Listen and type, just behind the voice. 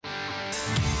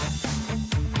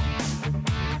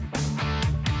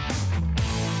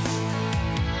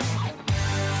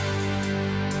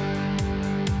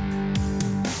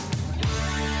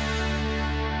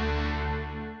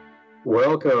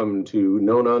Welcome to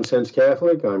No Nonsense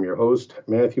Catholic. I'm your host,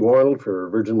 Matthew Arnold, for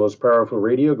Virgin Most Powerful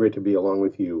Radio. Great to be along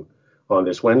with you on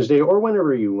this Wednesday or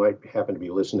whenever you might happen to be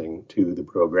listening to the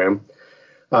program.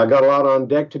 Got a lot on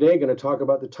deck today. Going to talk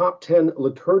about the top 10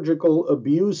 liturgical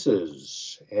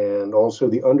abuses and also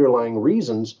the underlying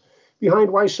reasons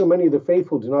behind why so many of the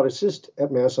faithful do not assist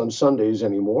at Mass on Sundays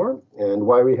anymore, and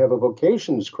why we have a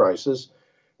vocations crisis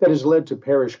that has led to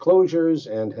parish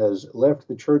closures and has left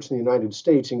the Church in the United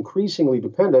States increasingly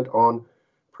dependent on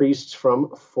priests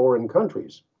from foreign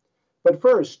countries. But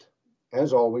first,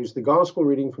 as always, the Gospel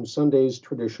reading from Sunday's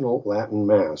traditional Latin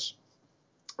Mass.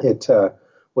 It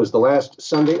was the last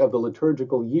Sunday of the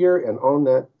liturgical year, and on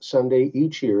that Sunday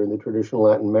each year in the traditional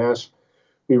Latin Mass,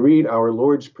 we read our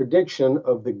Lord's prediction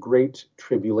of the Great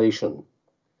Tribulation.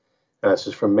 This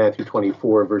is from Matthew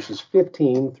 24, verses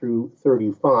 15 through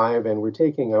 35, and we're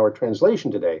taking our translation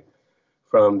today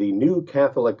from the New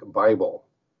Catholic Bible.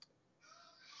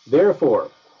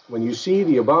 Therefore, when you see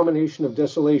the abomination of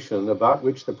desolation about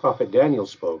which the prophet Daniel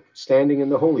spoke, standing in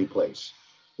the holy place,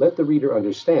 let the reader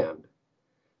understand.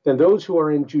 Then those who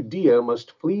are in Judea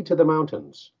must flee to the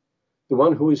mountains. The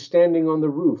one who is standing on the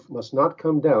roof must not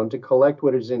come down to collect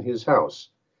what is in his house,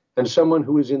 and someone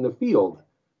who is in the field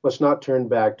must not turn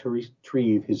back to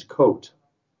retrieve his coat.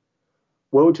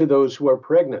 Woe to those who are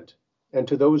pregnant and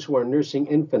to those who are nursing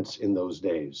infants in those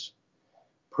days.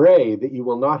 Pray that you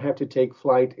will not have to take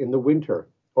flight in the winter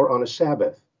or on a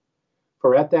Sabbath,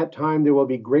 for at that time there will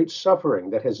be great suffering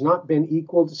that has not been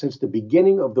equaled since the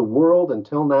beginning of the world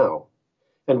until now,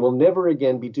 and will never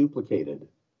again be duplicated.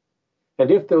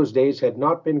 And if those days had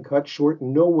not been cut short,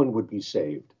 no one would be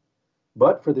saved.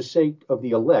 But for the sake of the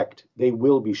elect, they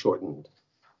will be shortened.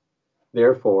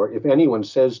 Therefore, if anyone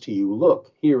says to you,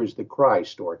 look, here is the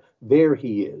Christ, or there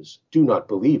he is, do not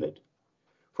believe it.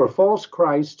 For false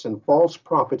Christs and false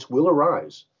prophets will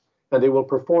arise, and they will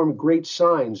perform great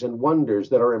signs and wonders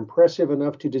that are impressive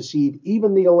enough to deceive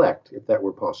even the elect, if that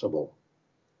were possible.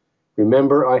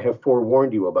 Remember, I have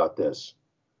forewarned you about this.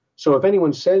 So if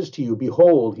anyone says to you,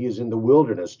 behold, he is in the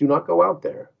wilderness, do not go out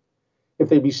there. If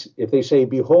they say,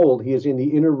 behold, he is in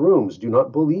the inner rooms, do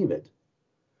not believe it.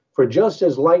 For just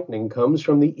as lightning comes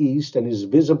from the east and is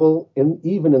visible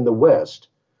even in the west,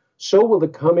 so will the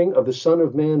coming of the Son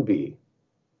of Man be.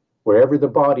 Wherever the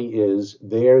body is,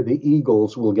 there the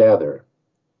eagles will gather.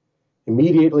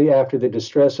 Immediately after the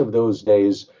distress of those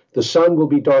days, the sun will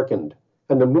be darkened,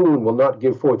 and the moon will not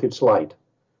give forth its light.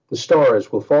 The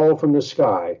stars will fall from the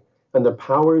sky, and the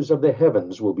powers of the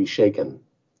heavens will be shaken.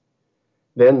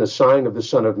 Then the sign of the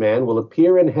Son of Man will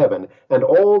appear in heaven, and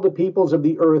all the peoples of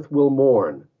the earth will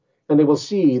mourn. And they will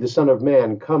see the Son of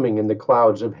Man coming in the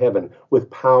clouds of heaven with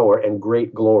power and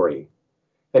great glory.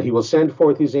 And he will send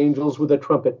forth his angels with a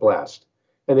trumpet blast,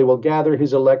 and they will gather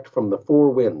his elect from the four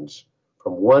winds,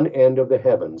 from one end of the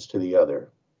heavens to the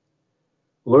other.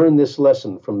 Learn this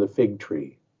lesson from the fig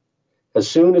tree. As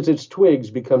soon as its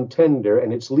twigs become tender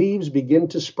and its leaves begin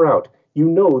to sprout, you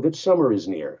know that summer is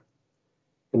near.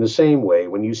 In the same way,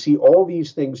 when you see all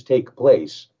these things take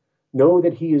place, know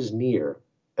that he is near,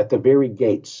 at the very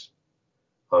gates.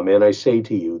 Amen, I say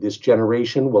to you, this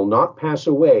generation will not pass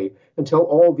away until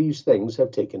all these things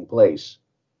have taken place.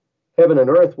 Heaven and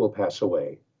earth will pass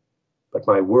away, but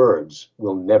my words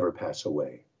will never pass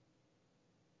away.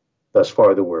 Thus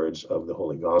far the words of the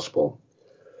Holy Gospel.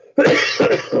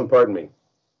 Pardon me.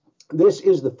 This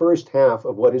is the first half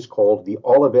of what is called the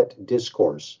Olivet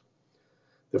Discourse,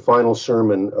 the final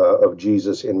sermon of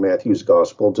Jesus in Matthew's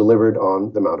Gospel, delivered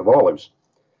on the Mount of Olives.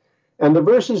 And the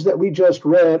verses that we just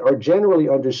read are generally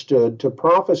understood to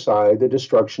prophesy the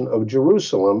destruction of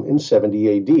Jerusalem in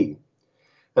 70 AD.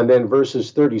 And then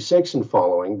verses 36 and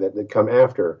following that come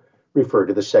after refer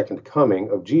to the second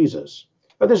coming of Jesus.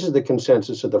 Now, this is the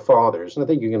consensus of the Fathers, and I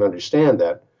think you can understand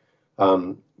that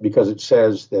because it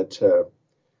says that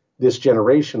this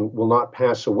generation will not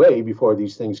pass away before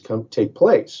these things take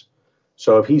place.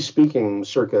 So if he's speaking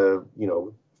circa,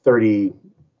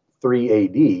 33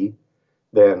 AD,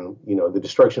 then, the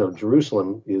destruction of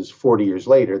Jerusalem is 40 years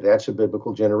later. That's a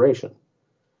biblical generation,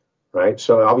 right?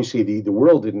 So obviously the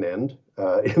world didn't end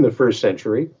in the first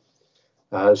century.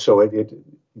 So it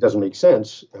doesn't make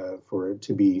sense for it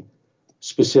to be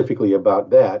specifically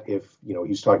about that if,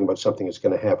 he's talking about something that's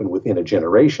going to happen within a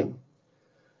generation.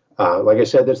 Like I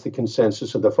said, that's the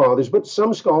consensus of the Fathers, but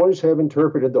some scholars have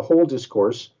interpreted the whole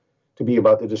discourse to be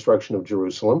about the destruction of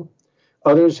Jerusalem.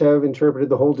 Others have interpreted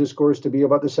the whole discourse to be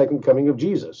about the second coming of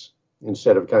Jesus,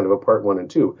 instead of kind of a part 1 and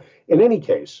 2. In any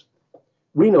case,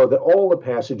 we know that all the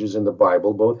passages in the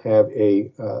Bible both have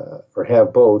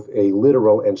both a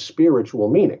literal and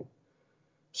spiritual meaning.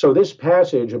 So this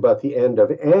passage about the end of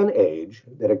an age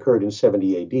that occurred in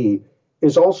 70 AD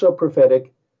is also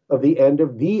prophetic of the end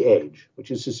of the age,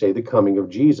 which is to say the coming of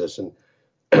Jesus.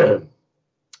 And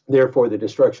therefore, the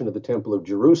destruction of the Temple of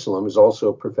Jerusalem is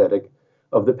also prophetic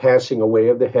of the passing away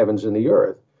of the heavens and the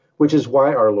earth, which is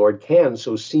why our Lord can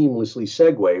so seamlessly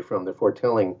segue from the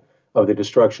foretelling of the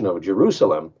destruction of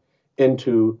Jerusalem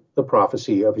into the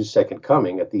prophecy of his second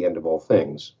coming at the end of all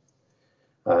things.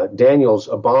 Daniel's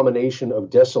abomination of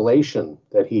desolation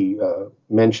that he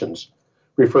mentions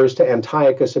refers to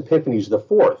Antiochus Epiphanes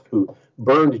IV, who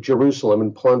burned Jerusalem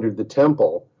and plundered the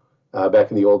temple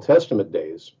back in the Old Testament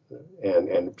days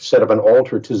and set up an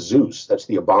altar to Zeus. That's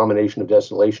the abomination of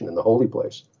desolation in the holy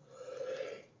place.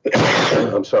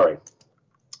 I'm sorry,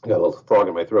 I got a little frog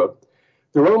in my throat.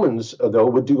 The Romans, though,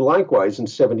 would do likewise in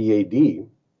 70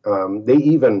 AD. They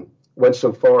even went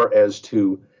so far as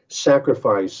to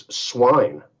sacrifice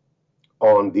swine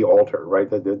on the altar, right?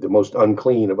 The most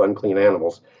unclean of unclean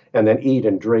animals, and then eat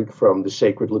and drink from the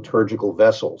sacred liturgical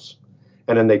vessels.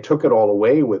 And then they took it all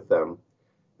away with them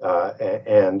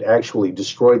and actually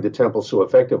destroyed the temple so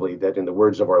effectively that, in the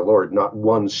words of our Lord, not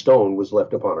one stone was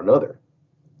left upon another.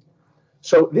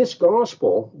 So this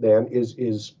gospel, then,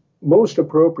 is most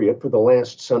appropriate for the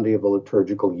last Sunday of the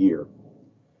liturgical year,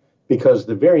 because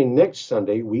the very next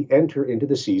Sunday we enter into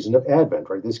the season of Advent,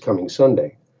 right, this coming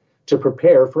Sunday, to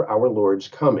prepare for our Lord's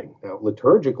coming. Now,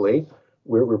 liturgically,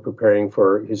 we're preparing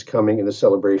for his coming in the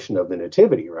celebration of the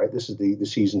Nativity, right? This is the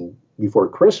season before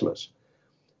Christmas.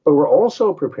 But we're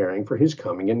also preparing for his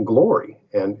coming in glory.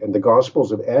 And the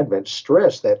Gospels of Advent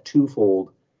stress that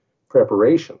twofold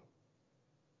preparation.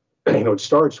 It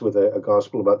starts with a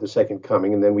gospel about the second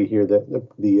coming, and then we hear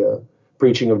the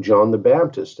preaching of John the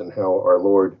Baptist and how our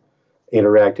Lord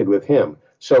interacted with him.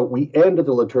 So we end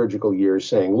the liturgical year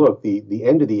saying, look, the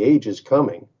end of the age is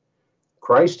coming.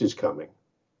 Christ is coming,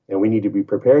 and we need to be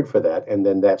prepared for that. And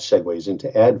then that segues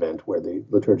into Advent, where the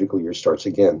liturgical year starts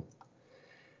again.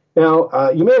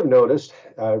 Now, you may have noticed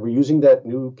we're using that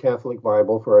New Catholic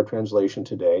Bible for our translation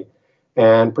today,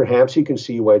 and perhaps you can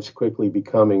see why it's quickly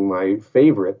becoming my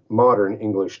favorite modern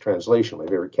English translation, my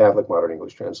favorite Catholic modern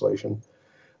English translation.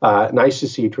 Nice to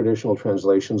see traditional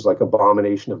translations like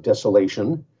Abomination of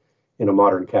Desolation in a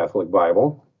modern Catholic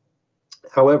Bible.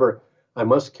 However, I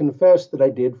must confess that I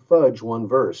did fudge one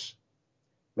verse,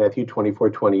 Matthew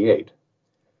 24:28.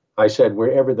 I said,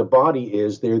 wherever the body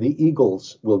is, there the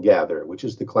eagles will gather, which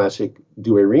is the classic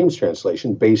Douay Rheims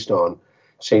translation based on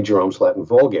St. Jerome's Latin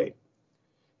Vulgate.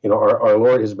 Our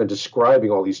Lord has been describing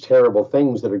all these terrible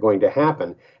things that are going to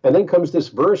happen. And then comes this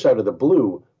verse out of the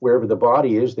blue, wherever the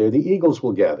body is, there the eagles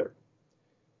will gather.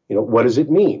 What does it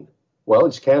mean? Well,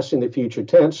 it's cast in the future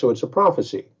tense, so it's a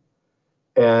prophecy.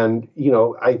 And,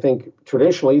 I think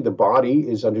traditionally the body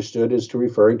is understood as to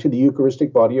referring to the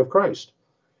Eucharistic body of Christ,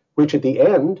 which at the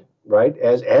end, right,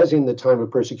 as in the time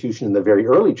of persecution in the very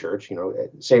early church,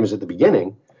 same as at the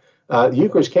beginning, the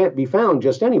Eucharist can't be found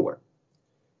just anywhere.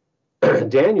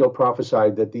 Daniel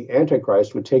prophesied that the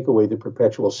Antichrist would take away the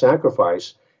perpetual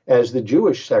sacrifice as the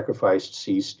Jewish sacrifice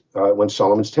ceased when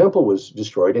Solomon's temple was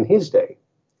destroyed in his day.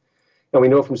 And we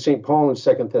know from St. Paul in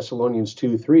 2 Thessalonians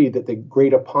 2:3 that the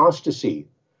great apostasy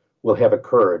will have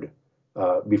occurred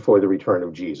before the return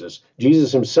of Jesus.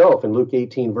 Jesus himself in Luke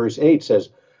 18, verse 8 says,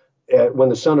 when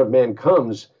the Son of Man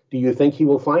comes, do you think he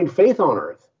will find faith on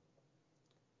earth?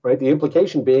 Right? The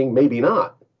implication being maybe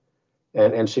not.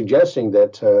 And suggesting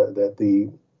that the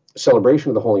celebration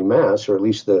of the Holy Mass, or at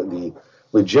least the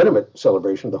legitimate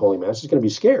celebration of the Holy Mass, is going to be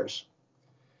scarce.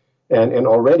 And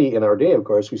already in our day, of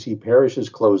course, we see parishes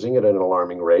closing at an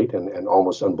alarming rate and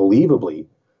almost unbelievably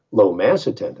low Mass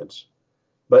attendance.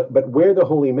 But where the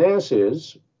Holy Mass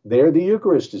is, there the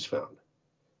Eucharist is found.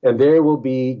 And there will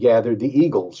be gathered the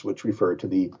eagles, which refer to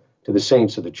the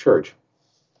saints of the Church.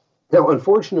 Now,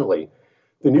 unfortunately,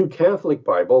 the New Catholic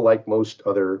Bible, like most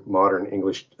other modern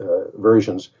English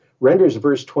versions, renders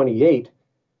verse 28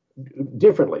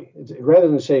 differently. Rather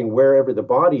than saying wherever the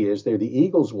body is, there the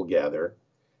eagles will gather,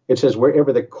 it says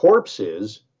wherever the corpse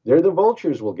is, there the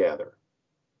vultures will gather.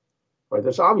 Right?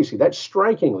 That's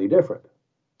strikingly different.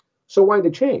 So why the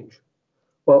change?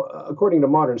 Well, according to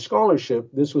modern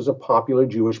scholarship, this was a popular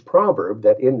Jewish proverb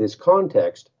that in this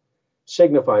context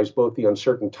signifies both the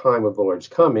uncertain time of the Lord's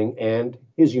coming and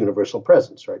his universal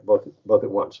presence, right? Both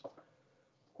at once.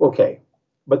 Okay,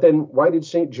 but then why did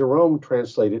St. Jerome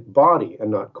translate it body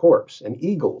and not corpse, and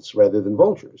eagles rather than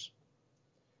vultures?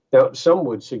 Now, some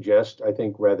would suggest, I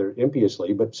think rather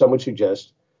impiously, but some would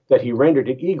suggest that he rendered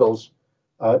it eagles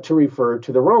to refer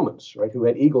to the Romans, right, who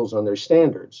had eagles on their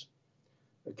standards,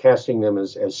 casting them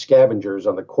as scavengers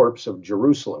on the corpse of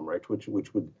Jerusalem, right, which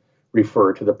would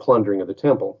refer to the plundering of the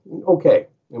temple. Okay,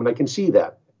 I mean, I can see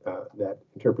that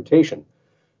interpretation,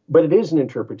 but it is an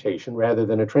interpretation rather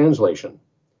than a translation.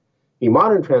 The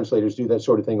modern translators do that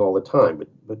sort of thing all the time,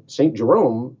 but St.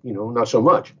 Jerome, not so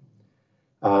much.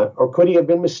 Or could he have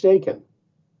been mistaken?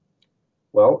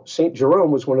 Well, St.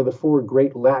 Jerome was one of the four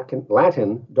great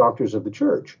Latin doctors of the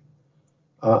church.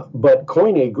 But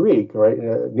Koine Greek, right,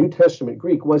 New Testament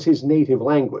Greek, was his native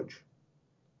language,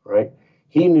 right?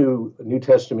 He knew New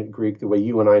Testament Greek the way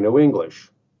you and I know English.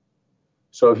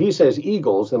 So if he says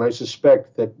eagles, then I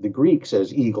suspect that the Greek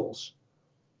says eagles.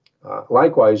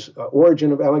 Likewise,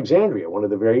 Origen of Alexandria, one of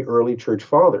the very early church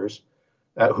fathers,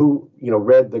 who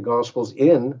read the Gospels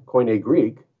in Koine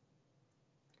Greek,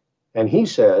 and he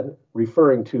said,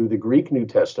 referring to the Greek New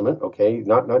Testament, okay,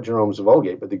 not Jerome's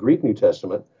Vulgate, but the Greek New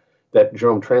Testament that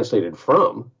Jerome translated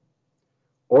from,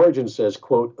 Origen says,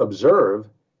 quote, "Observe,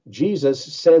 Jesus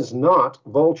says not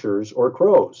vultures or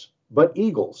crows, but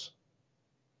eagles,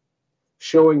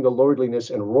 showing the lordliness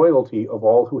and royalty of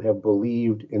all who have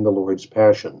believed in the Lord's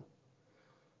passion."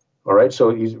 All right, so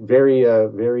he's very,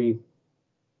 very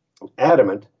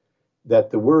adamant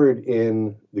that the word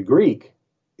in the Greek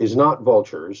is not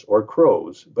vultures or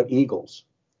crows, but eagles.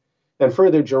 And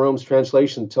further, Jerome's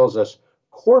translation tells us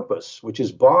corpus, which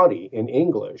is body in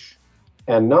English,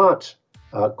 and not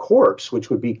corpse,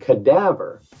 which would be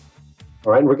cadaver.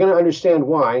 All right, and we're going to understand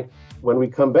why when we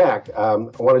come back. I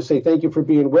want to say thank you for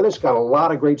being with us. Got a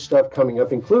lot of great stuff coming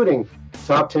up, including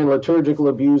top 10 liturgical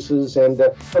abuses and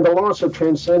the loss of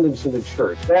transcendence in the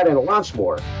church. That and lots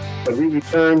more when we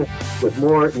return with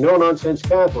more No Nonsense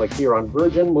Catholic here on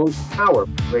Virgin Most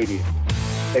Powerful Radio.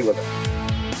 Stay with us.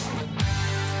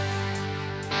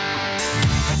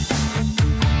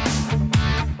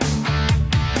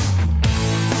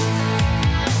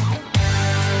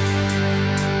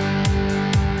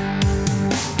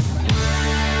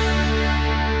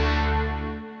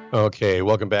 Okay,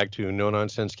 welcome back to No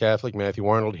Nonsense Catholic. Matthew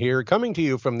Arnold here, coming to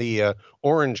you from the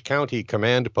Orange County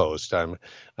Command Post. I'm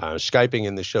Skyping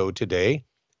in the show today,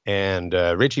 and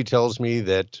Richie tells me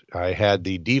that I had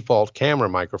the default camera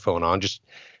microphone on. Just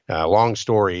long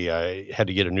story, I had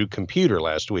to get a new computer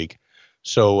last week.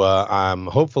 So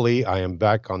hopefully I am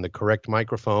back on the correct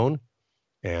microphone,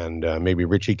 and maybe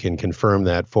Richie can confirm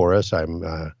that for us. I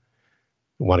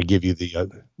want to give you the,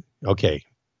 okay.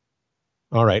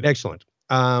 All right, excellent.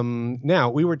 Now,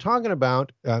 we were talking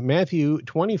about Matthew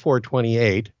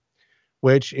 24:28,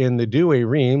 which in the Douay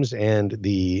Rheims and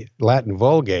the Latin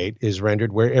Vulgate is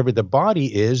rendered, "Wherever the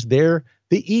body is, there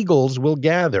the eagles will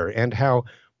gather," and how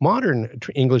modern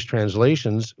English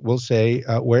translations will say,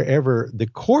 "Wherever the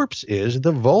corpse is,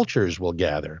 the vultures will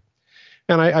gather."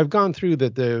 And I've gone through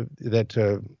that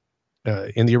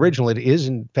in the original it is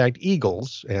in fact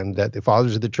eagles, and that the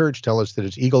fathers of the church tell us that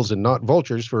it's eagles and not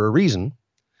vultures for a reason.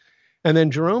 And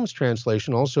then Jerome's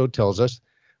translation also tells us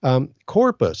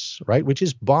corpus, right, which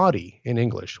is body in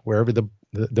English, wherever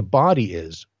the body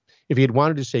is. If he had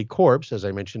wanted to say corpse, as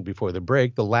I mentioned before the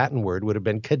break, the Latin word would have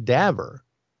been cadaver.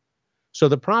 So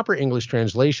the proper English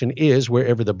translation is,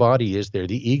 "Wherever the body is, there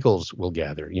the eagles will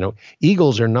gather."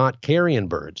 Eagles are not carrion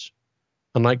birds.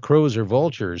 Unlike crows or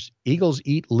vultures, eagles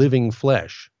eat living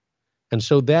flesh. And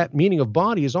so that meaning of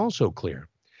body is also clear.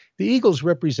 The eagles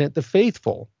represent the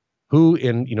faithful, who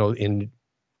in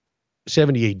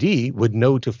 70 AD would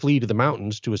know to flee to the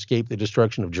mountains to escape the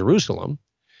destruction of Jerusalem,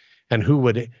 and who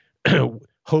would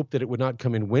hope that it would not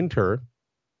come in winter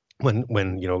when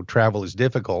travel is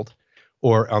difficult,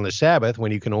 or on the Sabbath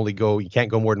when you can't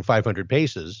go more than 500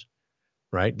 paces,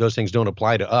 right? Those things don't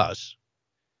apply to us.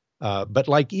 But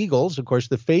like eagles, of course,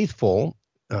 the faithful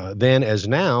then as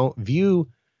now view,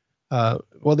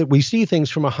 that we see things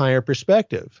from a higher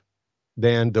perspective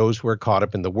than those who are caught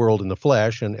up in the world in the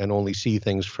flesh and only see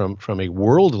things from a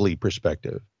worldly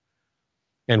perspective.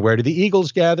 And where do the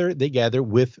eagles gather? They gather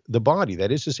with the body.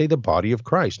 That is to say, the body of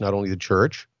Christ, not only the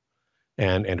church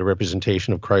and a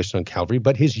representation of Christ on Calvary,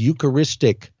 but his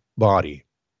Eucharistic body.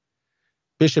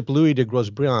 Bishop Louis de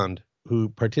Grosbriand, who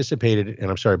participated, and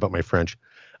I'm sorry about my French,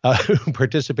 who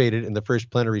participated in the first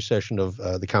plenary session of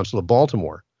the Council of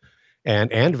Baltimore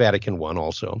and Vatican I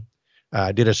also,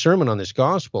 did a sermon on this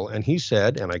gospel, and he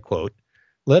said, and I quote,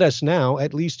 "Let us now,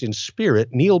 at least in spirit,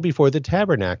 kneel before the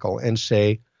tabernacle and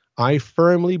say, I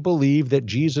firmly believe that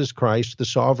Jesus Christ, the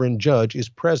sovereign judge, is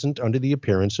present under the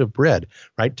appearance of bread,"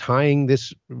 right? Tying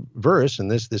this verse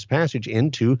and this passage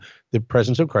into the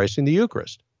presence of Christ in the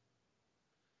Eucharist.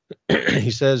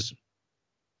 He says,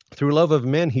 "Through love of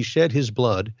men, he shed his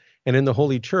blood, and in the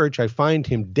Holy Church, I find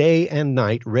him day and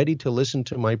night ready to listen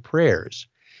to my prayers.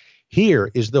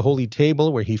 Here is the holy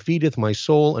table where he feedeth my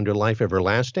soul under life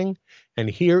everlasting, And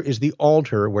here is the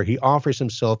altar where he offers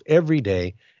himself every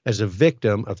day as a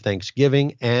victim of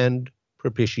thanksgiving and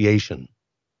propitiation.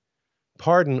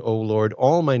 Pardon, O Lord,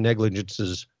 all my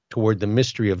negligences toward the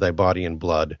mystery of thy body and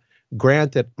blood.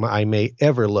 Grant that I may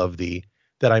ever love thee,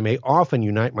 that I may often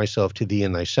unite myself to thee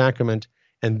in thy sacrament,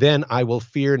 and then I will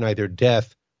fear neither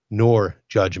death nor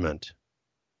judgment.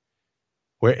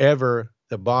 Wherever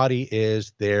the body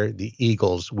is, there the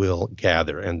eagles will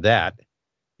gather, and that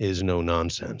is no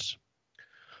nonsense.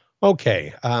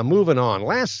 Okay, moving on.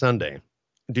 Last Sunday,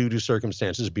 due to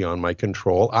circumstances beyond my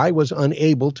control, I was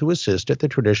unable to assist at the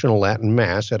traditional Latin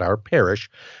Mass at our parish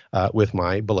with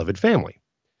my beloved family.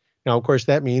 Now, of course,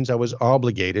 that means I was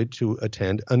obligated to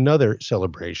attend another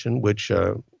celebration, which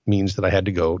means that I had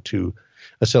to go to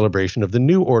a celebration of the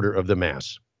new order of the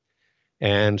Mass.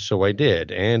 And so I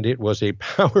did, and it was a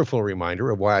powerful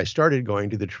reminder of why I started going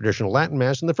to the traditional Latin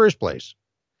Mass in the first place.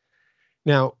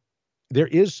 Now, there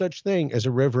is such thing as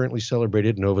a reverently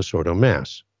celebrated Novus Ordo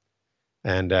Mass.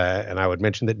 And I would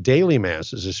mention that daily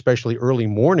masses, especially early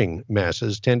morning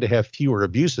masses, tend to have fewer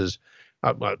abuses,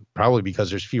 probably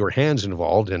because there's fewer hands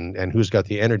involved and who's got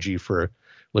the energy for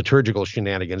liturgical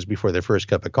shenanigans before their first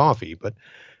cup of coffee. But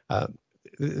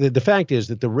the fact is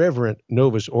that the reverent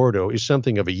Novus Ordo is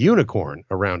something of a unicorn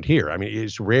around here. I mean,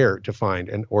 it's rare to find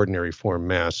an ordinary form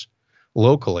mass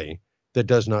locally that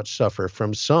does not suffer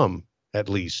from some, at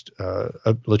least,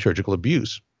 liturgical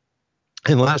abuse.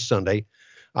 And last Sunday,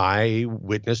 I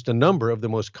witnessed a number of the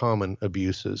most common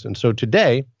abuses. And so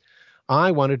today,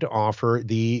 I wanted to offer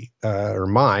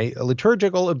my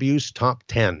liturgical abuse top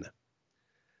 10.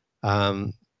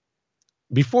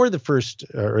 Before the first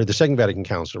or the Second Vatican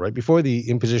Council, right, before the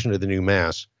imposition of the new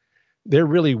Mass, there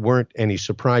really weren't any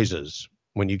surprises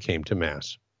when you came to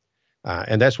Mass.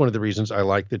 And that's one of the reasons I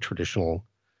like the traditional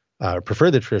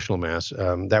prefer the traditional Mass.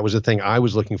 That was the thing I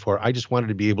was looking for. I just wanted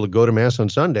to be able to go to Mass on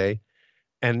Sunday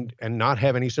and not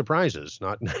have any surprises,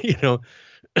 not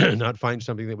not find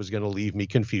something that was going to leave me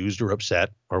confused or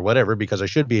upset or whatever, because I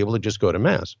should be able to just go to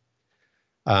Mass.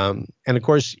 And of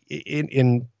course,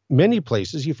 in many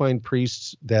places, you find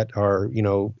priests that are,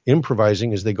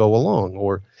 improvising as they go along,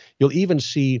 or you'll even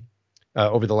see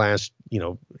over the last,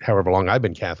 however long I've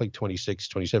been Catholic, 26,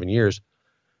 27 years,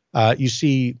 you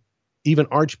see even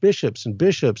archbishops and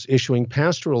bishops issuing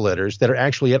pastoral letters that are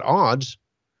actually at odds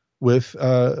with,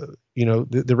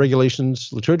 the regulations,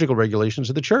 liturgical regulations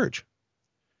of the church.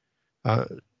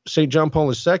 St. John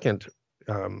Paul II,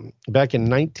 back in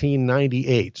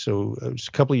 1998, so just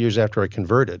a couple of years after I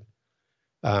converted,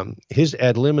 his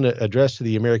ad limina address to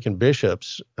the American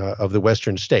bishops of the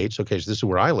Western states, okay, so this is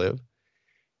where I live,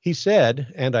 he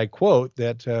said, and I quote,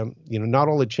 that, not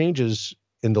all the changes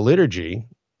in the liturgy,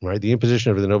 right, the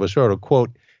imposition of the Novus Ordo,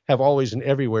 quote, have always and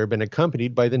everywhere been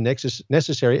accompanied by the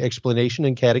necessary explanation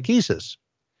and catechesis.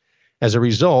 As a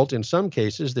result, in some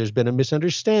cases, there's been a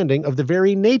misunderstanding of the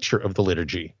very nature of the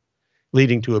liturgy,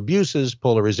 leading to abuses,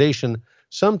 polarization,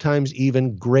 sometimes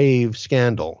even grave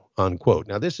scandal, unquote.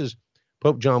 Now, this is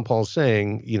Pope John Paul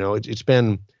saying, it's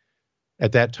been,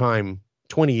 at that time,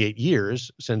 28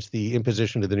 years since the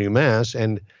imposition of the new Mass,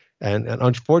 and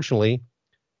unfortunately,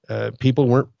 people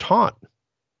weren't taught,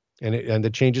 and the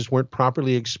changes weren't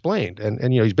properly explained.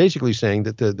 And he's basically saying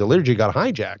that the liturgy got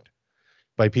hijacked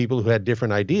by people who had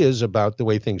different ideas about the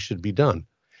way things should be done.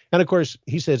 And of course,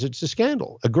 he says it's a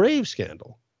scandal, a grave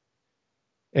scandal.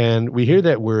 And we hear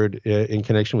that word in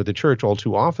connection with the church all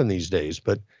too often these days.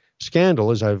 But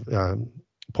scandal, as I've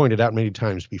pointed out many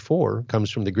times before, comes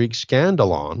from the Greek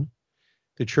scandalon.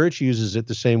 The church uses it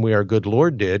the same way our good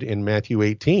Lord did in Matthew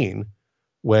 18,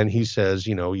 when he says,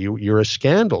 you're a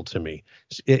scandal to me.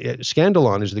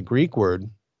 Scandalon is the Greek word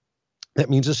that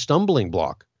means a stumbling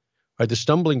block, right? The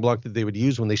stumbling block that they would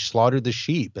use when they slaughtered the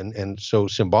sheep. And so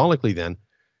symbolically then,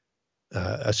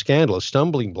 a scandal, a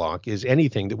stumbling block, is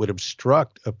anything that would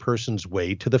obstruct a person's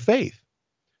way to the faith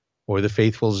or the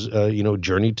faithful's,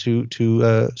 journey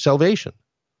to salvation.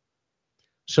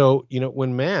 So,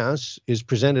 when Mass is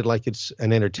presented like it's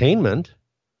an entertainment,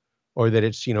 or that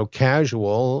it's,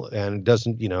 casual and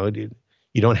doesn't, you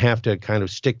don't have to kind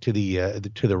of stick to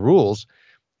the rules,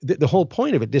 the whole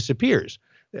point of it disappears.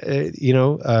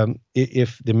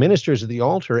 If the ministers of the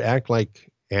altar act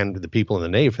like, and the people in the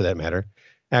nave for that matter,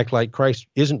 act like Christ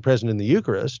isn't present in the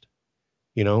Eucharist,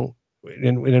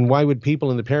 and why would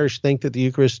people in the parish think that the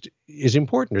Eucharist is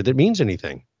important or that means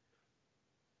anything?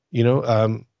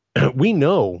 We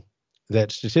know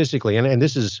that statistically, and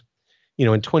this is,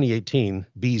 in 2018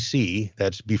 BC,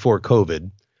 that's before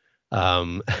COVID,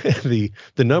 the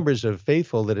numbers of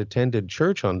faithful that attended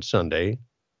church on Sunday,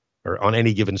 or on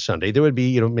any given Sunday, there would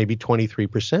be, maybe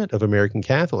 23% of American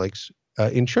Catholics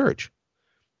in church.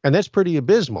 And that's pretty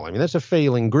abysmal. I mean, that's a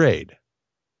failing grade.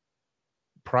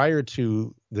 Prior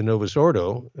to the Novus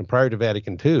Ordo and prior to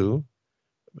Vatican II,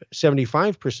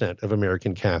 75% of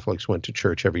American Catholics went to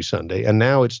church every Sunday, and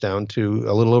now it's down to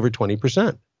a little over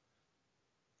 20%.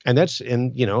 And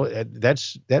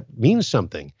that means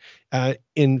something.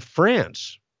 In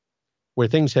France, where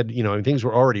things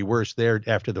were already worse there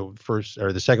after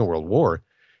the Second World War,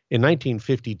 in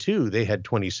 1952, they had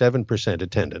 27%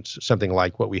 attendance, something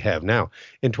like what we have now.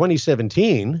 In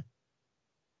 2017,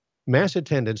 mass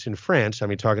attendance in France, I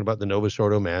mean, talking about the Novus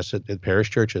Ordo Mass at parish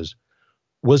churches,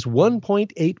 was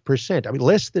 1.8%. I mean,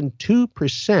 less than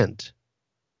 2%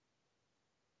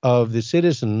 of the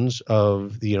citizens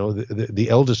of the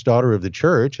eldest daughter of the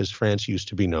church, as France used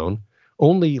to be known,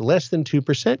 only less than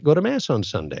 2% go to Mass on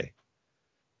Sunday.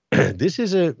 This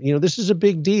is a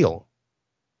big deal.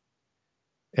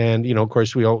 And, of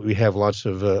course, we have lots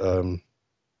of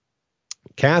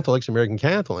Catholics, American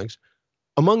Catholics.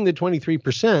 Among the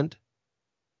 23%,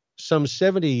 some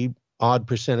 70 odd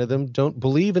percent of them don't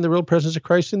believe in the real presence of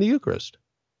Christ in the Eucharist.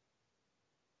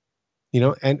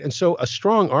 And so a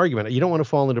strong argument, you don't want to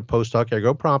fall into post hoc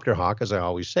ergo propter hoc, as I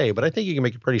always say, but I think you can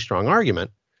make a pretty strong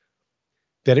argument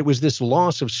that it was this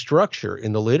loss of structure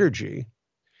in the liturgy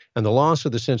and the loss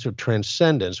of the sense of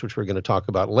transcendence, which we're going to talk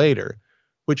about later,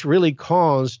 which really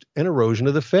caused an erosion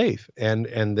of the faith. And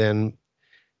then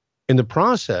in the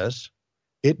process,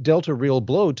 it dealt a real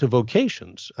blow to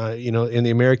vocations, in the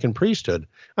American priesthood.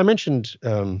 I mentioned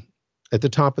at the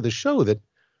top of the show that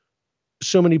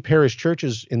so many parish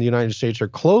churches in the United States are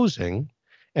closing,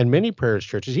 and many parish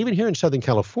churches, even here in Southern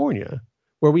California,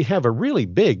 where we have a really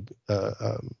big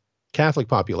Catholic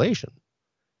population,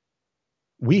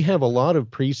 we have a lot of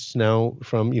priests now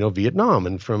from, Vietnam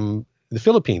and from the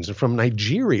Philippines and from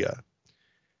Nigeria.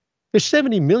 There's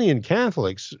 70 million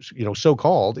Catholics,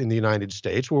 so-called, in the United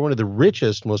States. We're one of the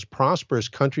richest, most prosperous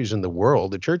countries in the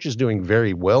world. The church is doing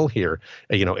very well here,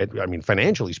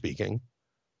 financially speaking.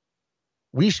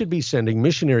 We should be sending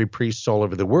missionary priests all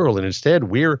over the world, and instead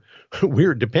we're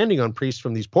depending on priests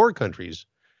from these poor countries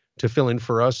to fill in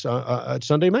for us at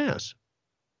Sunday Mass.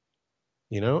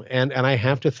 And I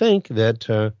have to think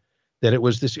that it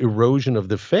was this erosion of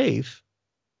the faith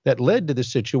that led to this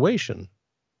situation.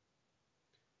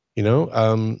 You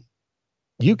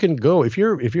can go if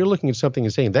you're looking at something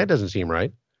and saying that doesn't seem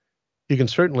right. You can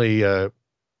certainly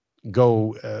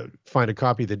go find a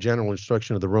copy of the General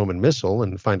Instruction of the Roman Missal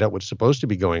and find out what's supposed to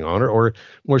be going on, or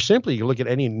more simply, you look at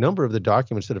any number of the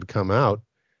documents that have come out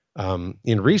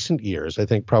in recent years. I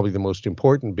think probably the most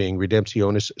important being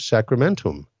Redemptionis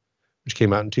Sacramentum, which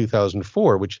came out in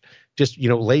 2004, which just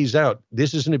lays out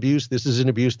this is an abuse, this is an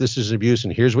abuse, this is an abuse,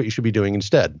 and here's what you should be doing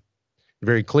instead,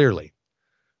 very clearly.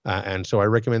 And so I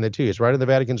recommend that to you. It's right on the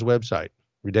Vatican's website,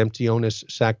 Redemptionis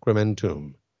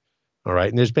Sacramentum. All right,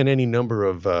 and there's been any number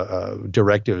of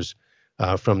directives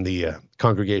from the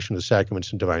Congregation of the Sacraments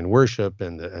and Divine Worship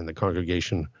and the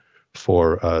Congregation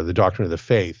for the Doctrine of the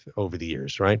Faith over the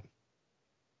years, right?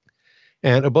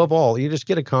 And above all, you just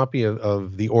get a copy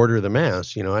of the Order of the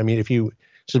Mass. If you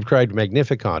subscribe to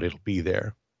Magnificat, it'll be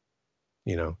there.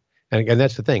 And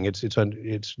that's the thing.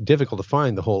 It's difficult to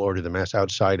find the whole Order of the Mass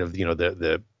outside of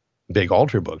the big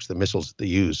altar books, the missals that they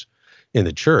use in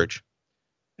the church.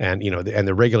 And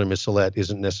the regular missalette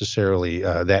isn't necessarily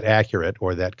that accurate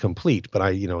or that complete,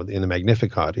 but in the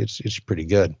Magnificat, it's pretty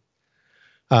good.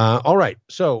 All right.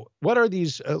 So, what are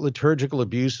these liturgical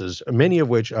abuses? Many of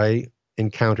which I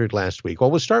encountered last week.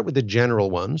 Well, we'll start with the general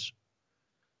ones,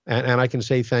 and I can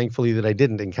say thankfully that I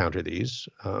didn't encounter these.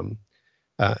 And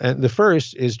the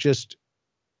first is just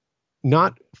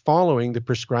not following the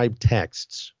prescribed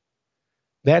texts.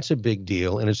 That's a big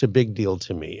deal, and it's a big deal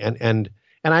to me. And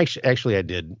actually, I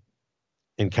did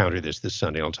encounter this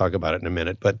Sunday. I'll talk about it in a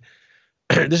minute. But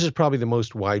this is probably the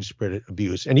most widespread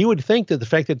abuse. And you would think that the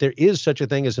fact that there is such a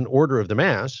thing as an order of the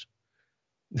Mass,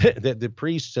 that the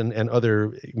priests and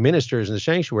other ministers in the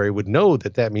sanctuary would know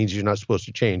that means you're not supposed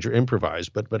to change or improvise.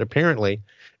 But apparently,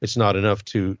 it's not enough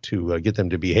to get them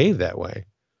to behave that way.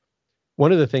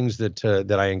 One of the things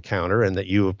that I encounter and that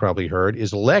you have probably heard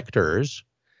is lectors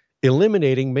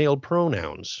eliminating male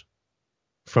pronouns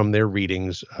from their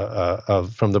readings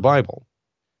from the Bible,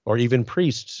 or even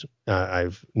priests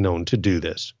I've known to do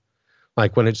this.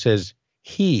 Like when it says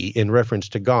he in reference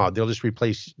to God, they'll just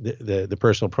replace the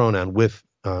personal pronoun with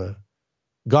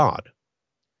God.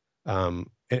 And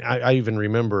I even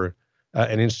remember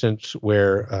an instance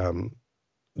where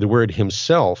the word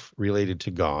himself related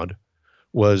to God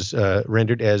was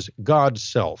rendered as God's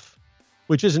self,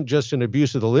 which isn't just an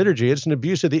abuse of the liturgy, it's an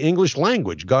abuse of the English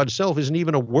language. God's self isn't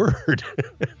even a word.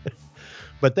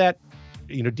 But that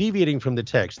deviating from the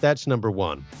text. That's number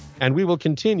one. And we will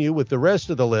continue with the rest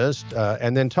of the list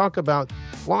and then talk about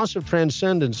loss of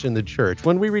transcendence in the church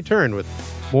when we return with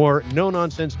more No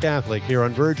Nonsense Catholic here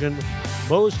on Virgin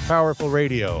Most Powerful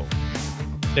Radio.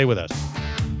 Stay with us.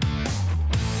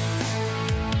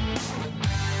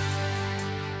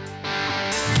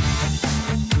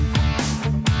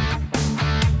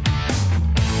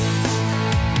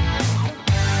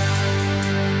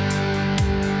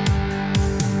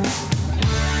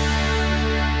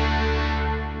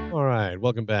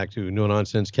 Welcome back to No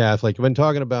Nonsense Catholic. We've been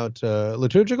talking about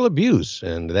liturgical abuse,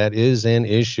 and that is an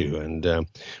issue. And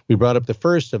we brought up the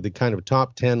first of the kind of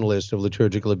top 10 list of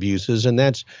liturgical abuses, and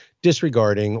that's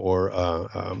disregarding or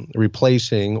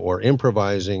replacing or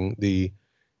improvising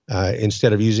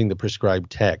instead of using the prescribed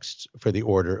texts for the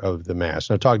order of the Mass.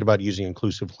 And I talked about using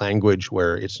inclusive language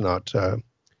where it's not a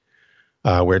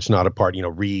part,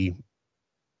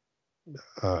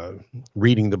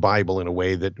 reading the Bible in a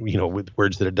way that, with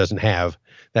words that it doesn't have,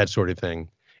 that sort of thing.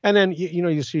 And then,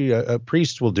 you see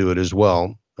priests will do it as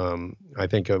well. I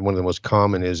think one of the most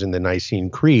common is in the Nicene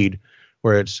Creed,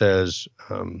 where it says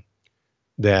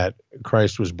that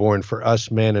Christ was born for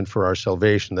us men and for our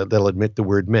salvation, that they'll admit the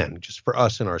word men, just for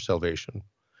us and our salvation.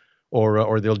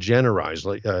 Or they'll generalize,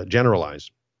 like in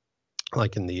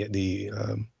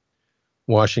the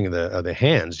washing of the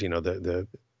hands, the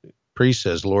priest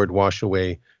says, Lord, wash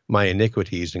away my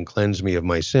iniquities and cleanse me of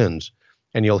my sins.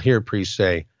 And you'll hear priests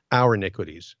say, our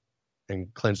iniquities, and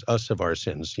cleanse us of our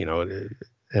sins, and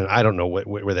I don't know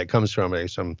where that comes from, a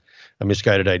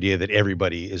misguided idea that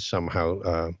everybody is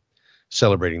somehow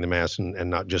celebrating the Mass and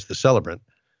not just the celebrant.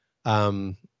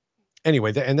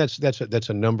 Anyway, that's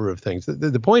a number of things.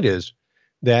 The point is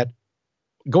that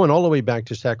going all the way back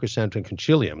to Sacrosanctum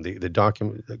Concilium,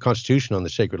 the Constitution on the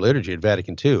Sacred Liturgy at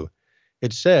Vatican II,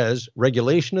 it says,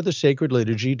 regulation of the sacred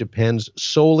liturgy depends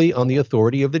solely on the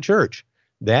authority of the Church.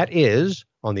 That is,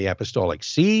 on the Apostolic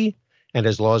See, and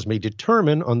as laws may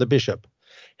determine, on the bishop.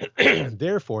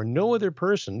 Therefore, no other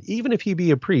person, even if he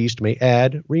be a priest, may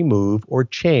add, remove, or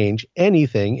change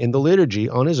anything in the liturgy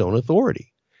on his own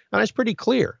authority. And that's pretty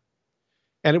clear.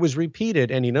 And it was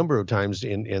repeated any number of times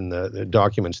in the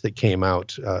documents that came out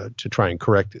to try and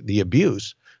correct the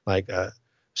abuse, like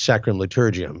Sacrum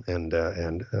Liturgiam, and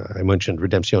I mentioned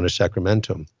Redemptionis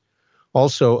Sacramentum.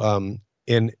 Also,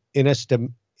 in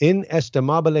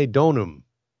Inestimabile Donum,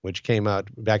 which came out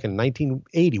back in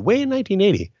 1980, way in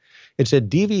 1980, it said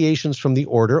deviations from the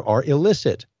order are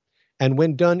illicit, and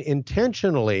when done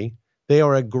intentionally, they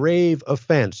are a grave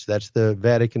offense. That's the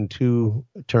Vatican II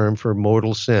term for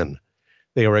mortal sin.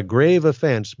 They are a grave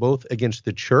offense both against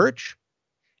the Church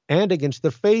and against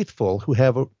the faithful who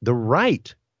have the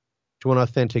right to an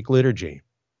authentic liturgy.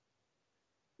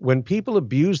 When people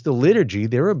abuse the liturgy,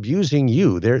 they're abusing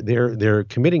you. They're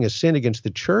committing a sin against the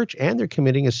Church, and they're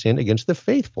committing a sin against the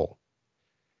faithful.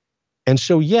 And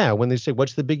so, when they say,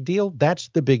 what's the big deal? That's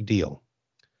the big deal.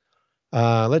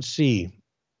 Let's see.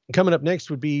 Coming up next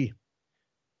would be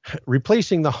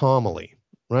replacing the homily,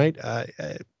 right?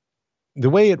 The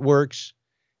way it works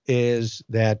is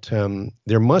that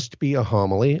there must be a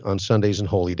homily on Sundays and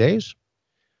holy days.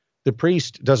 The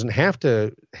priest doesn't have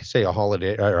to say a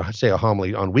holiday or say a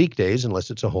homily on weekdays unless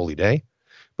it's a holy day.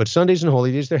 But Sundays and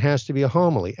holy days, there has to be a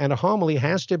homily. And a homily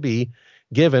has to be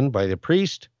given by the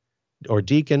priest or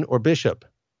deacon or bishop.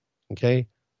 Okay?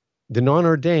 The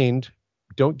non-ordained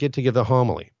don't get to give the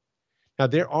homily. Now,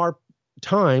 there are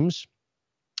times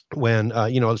when,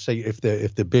 let's say if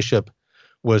the bishop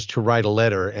was to write a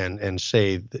letter and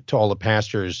say to all the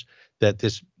pastors that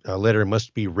this letter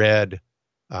must be read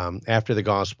after the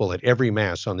gospel at every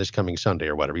Mass on this coming Sunday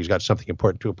or whatever. He's got something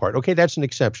important to impart. Okay, that's an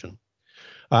exception.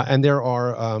 And there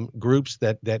are groups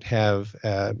that have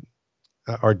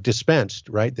are dispensed,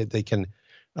 right? That they can,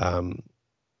 the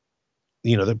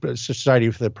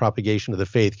Society for the Propagation of the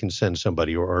Faith can send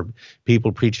somebody, or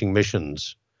people preaching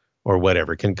missions or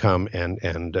whatever can come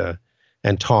and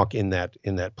talk in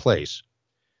that place.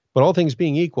 But all things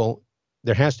being equal,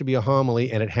 there has to be a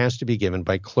homily, and it has to be given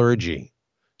by clergy.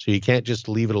 So you can't just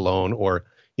leave it alone or,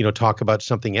 talk about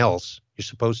something else. You're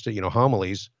supposed to,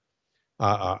 homilies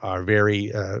are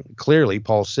very clearly,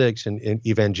 Paul VI in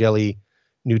Evangelii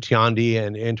Nuntiandi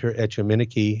and Inter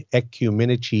Ecumenici.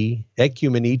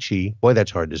 Boy,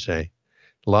 that's hard to say.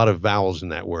 A lot of vowels in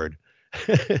that word.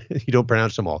 You don't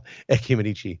pronounce them all.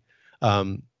 Ecumenici.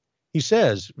 He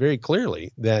says very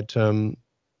clearly that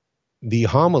the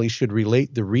homily should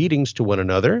relate the readings to one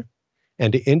another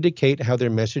and to indicate how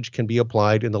their message can be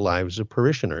applied in the lives of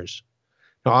parishioners.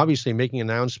 Now, obviously, making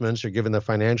announcements or giving the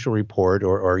financial report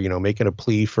or making a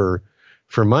plea for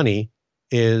money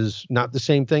is not the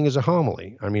same thing as a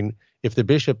homily. I mean, if the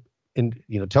bishop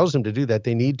tells them to do that,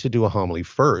 they need to do a homily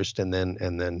first and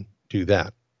then do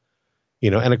that.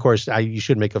 And of course, you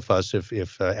should make a fuss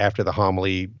if after the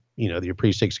homily, your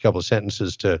priest takes a couple of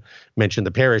sentences to mention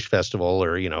the parish festival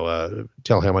or,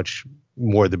 tell how much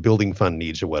more the building fund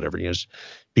needs or whatever. Just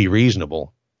be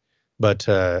reasonable, but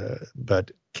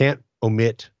can't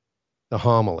omit the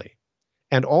homily.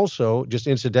 And also, just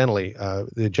incidentally,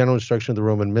 the general instruction of the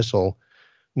Roman Missal,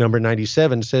 number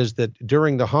 97, says that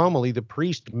during the homily, the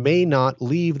priest may not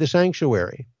leave the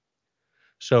sanctuary.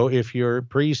 So if your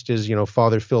priest is,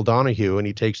 Father Phil Donahue, and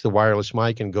he takes the wireless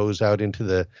mic and goes out into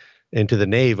the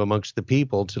nave amongst the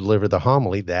people to deliver the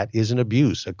homily, that is an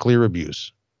abuse, a clear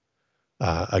abuse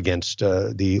against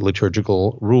the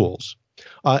liturgical rules.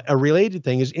 A related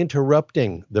thing is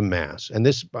interrupting the Mass. And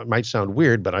this might sound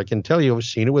weird, but I can tell you, I've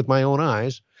seen it with my own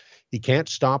eyes. You can't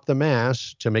stop the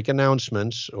Mass to make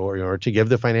announcements or to give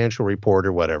the financial report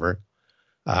or whatever,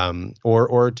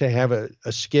 or to have a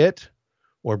skit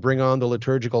or bring on the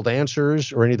liturgical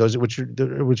dancers or any of those, which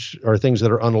are things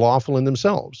that are unlawful in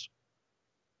themselves.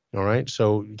 All right,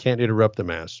 so you can't interrupt the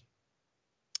Mass.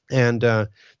 And the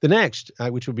next,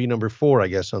 which would be number 4, I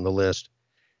guess, on the list,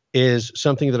 is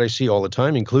something that I see all the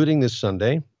time, including this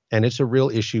Sunday, and it's a real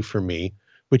issue for me,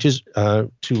 which is to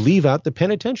leave out the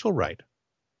penitential rite.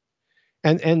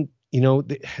 And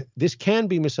this can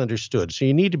be misunderstood, so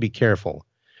you need to be careful.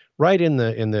 Right in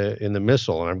the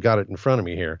missal, and I've got it in front of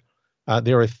me here,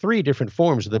 there are 3 different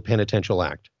forms of the penitential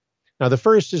act. Now, the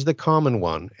first is the common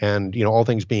one, and all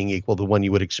things being equal, the one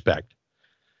you would expect.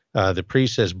 The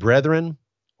priest says brethren,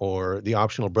 or the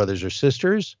optional brothers or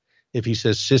sisters. If he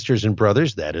says sisters and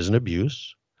brothers, that is an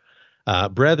abuse.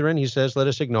 Brethren, he says, let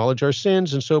us acknowledge our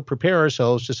sins and so prepare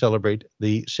ourselves to celebrate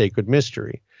the sacred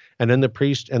mystery. And then the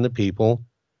priest and the people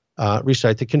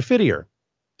recite the Confiteor,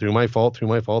 through my fault, through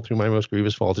my fault, through my most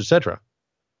grievous fault, etc.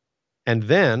 And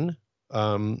then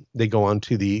they go on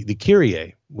to the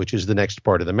Kyrie, which is the next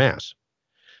part of the Mass.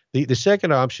 The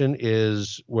second option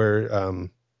is where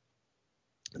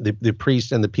the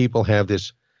priest and the people have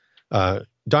this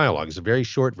dialogue. It's a very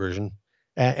short version,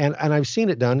 and I've seen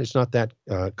it done. It's not that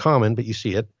common, but you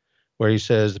see it, where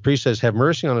the priest says, have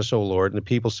mercy on us, O Lord, and the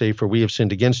people say, for we have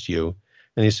sinned against you.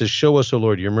 And he says, show us, O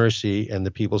Lord, your mercy, and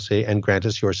the people say, and grant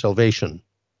us your salvation.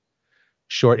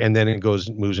 Short, and then it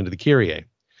moves into the Kyrie.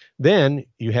 Then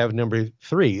you have number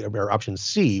 3, or option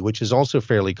C, which is also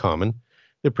fairly common.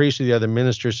 The priest or the other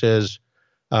minister says,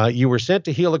 you were sent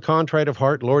to heal a contrite of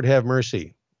heart, Lord, have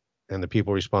mercy. And the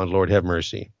people respond, Lord, have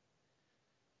mercy.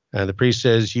 And the priest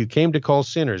says, you came to call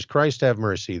sinners, Christ have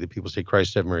mercy. The people say,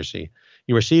 Christ have mercy.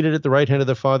 You are seated at the right hand of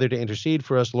the Father to intercede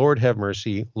for us, Lord, have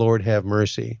mercy, Lord, have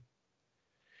mercy.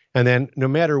 And then no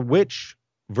matter which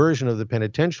version of the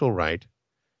penitential rite,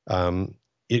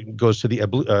 it goes to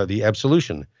the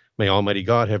absolution. May Almighty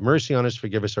God have mercy on us,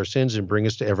 forgive us our sins, and bring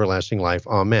us to everlasting life.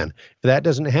 Amen. If that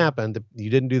doesn't happen, you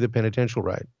didn't do the penitential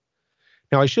rite.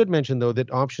 Now, I should mention, though,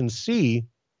 that option C,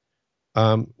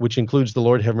 which includes the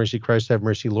Lord have mercy, Christ have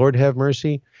mercy, Lord have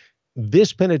mercy,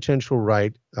 this penitential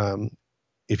rite,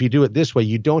 if you do it this way,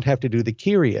 you don't have to do the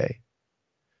Kyrie.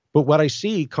 But what I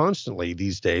see constantly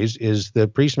these days is the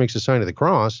priest makes a sign of the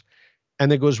cross and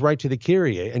then goes right to the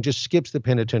Kyrie and just skips the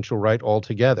penitential rite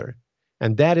altogether.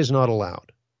 And that is not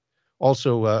allowed.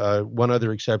 Also, one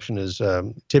other exception is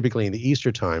typically in the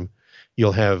Easter time,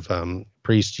 you'll have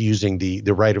priests using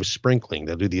the rite of sprinkling.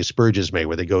 They'll do the aspergesme,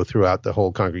 where they go throughout the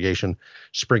whole congregation,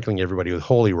 sprinkling everybody with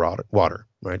holy water,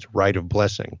 right? It's a rite of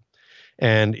blessing.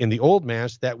 And in the Old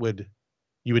Mass,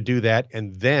 you would do that,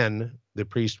 and then the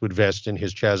priest would vest in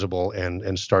his chasuble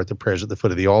and start the prayers at the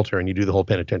foot of the altar, and you do the whole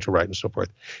penitential rite and so forth.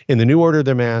 In the new order of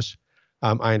the Mass,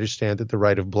 I understand that the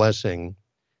rite of blessing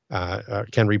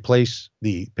can replace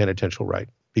the penitential rite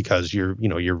because you're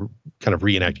kind of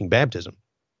reenacting baptism.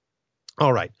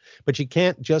 All right, but you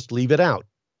can't just leave it out.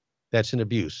 That's an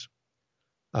abuse.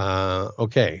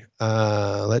 Okay,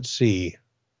 let's see.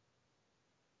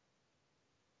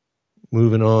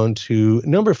 Moving on to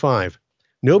number 5.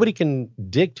 Nobody can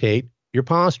dictate your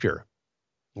posture,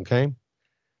 okay?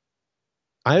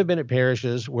 I have been at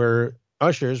parishes where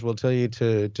ushers will tell you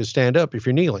to stand up if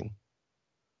you're kneeling.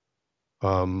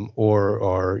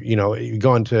 Or you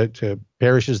go into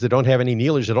parishes that don't have any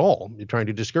kneelers at all. They're trying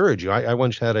to discourage you. I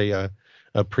once had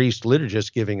a priest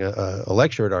liturgist giving a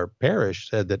lecture at our parish,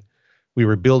 said that we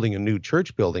were building a new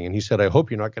church building, and he said, I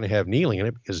hope you're not going to have kneeling in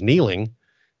it, because kneeling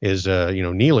is,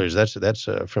 kneelers, that's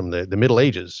from the Middle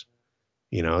Ages.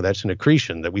 That's an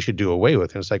accretion that we should do away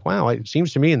with. And it's like, wow, it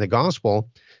seems to me in the gospel,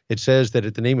 it says that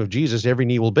at the name of Jesus, every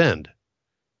knee will bend.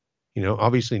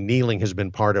 Obviously kneeling has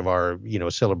been part of our,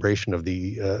 celebration of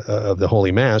the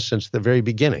Holy Mass since the very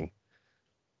beginning.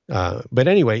 But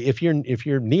anyway, if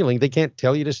you're kneeling, they can't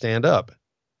tell you to stand up,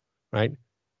 right?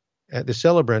 The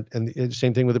celebrant, and the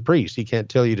same thing with the priest, he can't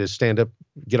tell you to stand up,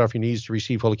 get off your knees to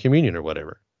receive Holy Communion or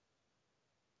whatever,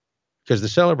 because the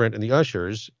celebrant and the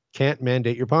ushers can't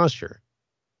mandate your posture,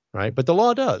 right? But the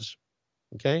law does.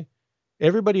 Okay,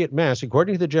 everybody at Mass,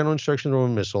 according to the general instruction of the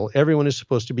Roman Missal, everyone is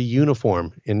supposed to be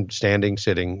uniform in standing,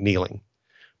 sitting, kneeling,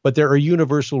 but there are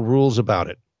universal rules about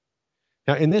it.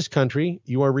 Now, in this country,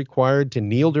 you are required to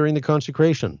kneel during the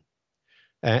consecration.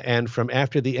 And from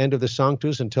after the end of the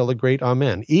Sanctus until the great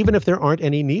Amen, even if there aren't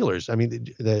any kneelers. I mean,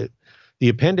 the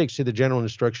appendix to the general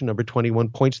instruction number 21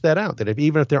 points that out, that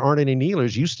even if there aren't any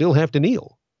kneelers, you still have to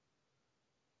kneel.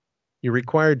 You're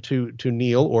required to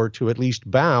kneel, or to at least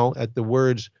bow at the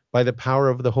words, by the power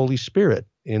of the Holy Spirit,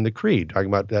 in the Creed,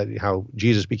 talking about how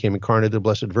Jesus became incarnate of the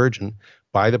Blessed Virgin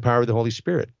by the power of the Holy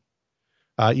Spirit.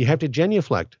 You have to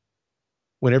genuflect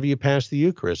whenever you pass the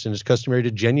Eucharist, and it's customary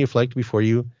to genuflect before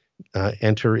you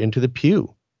enter into the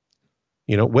pew.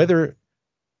 Whether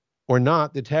or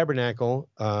not the tabernacle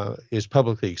is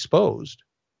publicly exposed,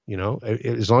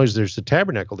 as long as there's the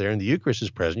tabernacle there and the Eucharist is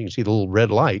present, you can see the little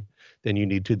red light, then you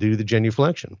need to do the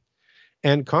genuflection.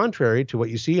 And contrary to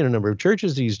what you see in a number of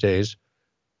churches these days,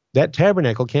 that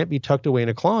tabernacle can't be tucked away in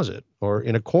a closet or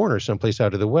in a corner someplace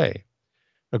out of the way.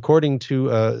 According to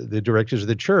the directives of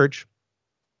the church,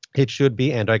 it should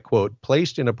be, and I quote,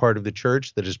 placed in a part of the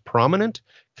church that is prominent,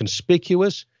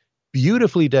 conspicuous,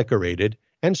 beautifully decorated,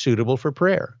 and suitable for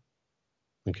prayer.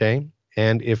 Okay?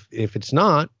 And if it's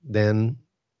not, then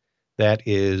that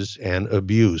is an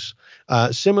abuse.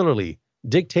 Similarly,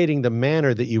 dictating the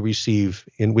manner that you receive,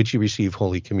 in which you receive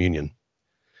Holy Communion.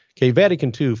 Okay,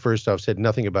 Vatican II, first off, said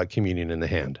nothing about communion in the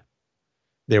hand.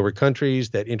 There were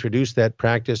countries that introduced that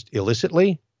practice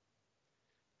illicitly,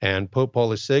 and Pope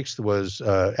Paul VI was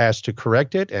asked to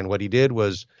correct it, and what he did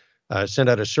was send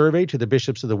out a survey to the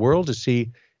bishops of the world to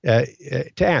see,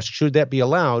 to ask, should that be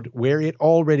allowed where it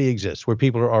already exists, where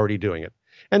people are already doing it?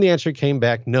 And the answer came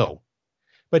back, no.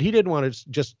 But he didn't want to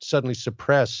just suddenly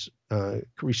suppress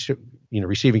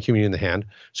receiving communion in the hand,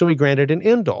 so he granted an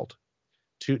indult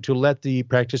to let the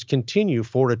practice continue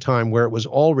for a time where it was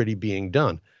already being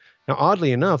done. Now,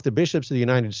 oddly enough, the bishops of the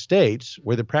United States,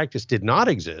 where the practice did not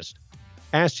exist,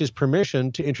 asked his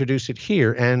permission to introduce it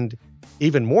here, and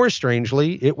even more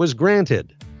strangely, it was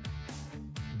granted.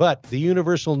 But the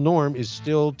universal norm is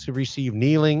still to receive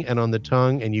kneeling and on the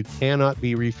tongue, and you cannot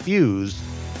be refused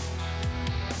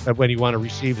when you want to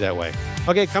receive that way.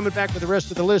 Okay, coming back with the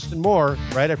rest of the list and more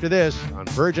right after this on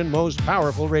Virgin Most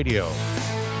Powerful Radio.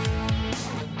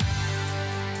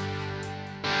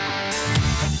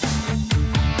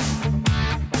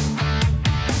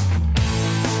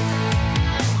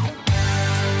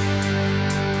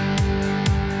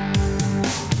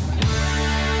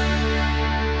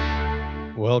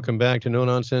 Welcome back to No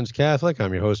Nonsense Catholic.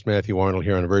 I'm your host, Matthew Arnold,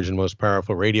 here on Virgin Most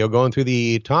Powerful Radio, going through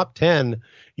the top 10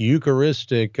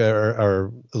 Eucharistic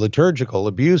or liturgical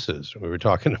abuses. We were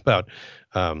talking about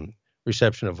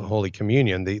reception of Holy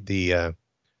Communion.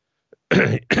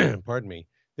 Pardon me,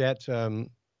 that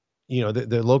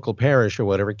the local parish or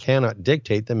whatever cannot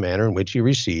dictate the manner in which you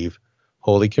receive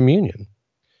Holy Communion.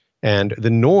 And the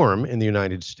norm in the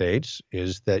United States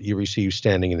is that you receive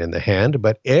standing and in the hand,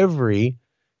 but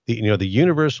the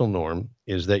universal norm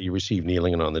is that you receive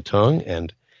kneeling and on the tongue,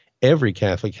 and every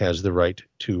Catholic has the right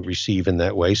to receive in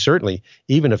that way, certainly,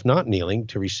 even if not kneeling,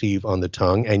 to receive on the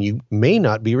tongue, and you may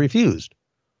not be refused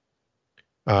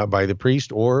by the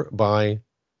priest or by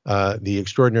the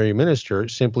extraordinary minister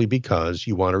simply because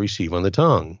you want to receive on the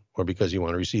tongue, or because you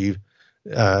want to receive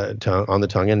on the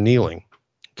tongue and kneeling.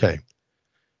 Okay.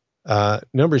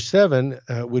 Number 7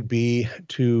 would be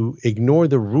to ignore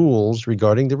the rules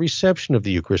regarding the reception of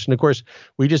the Eucharist. And of course,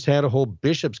 we just had a whole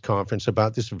bishops' conference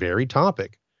about this very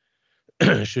topic.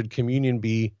 Should communion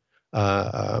be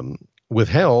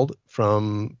withheld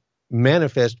from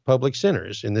manifest public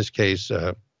sinners? In this case,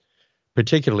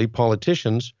 particularly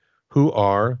politicians who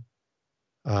are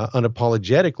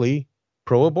unapologetically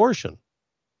pro-abortion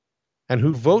and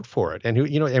who vote for it, and who,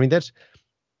 that's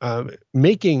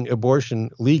making abortion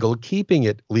legal, keeping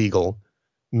it legal,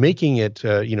 making it,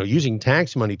 using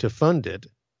tax money to fund it,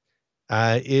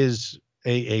 is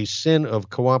a sin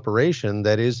of cooperation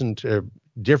that isn't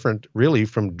different, really,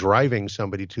 from driving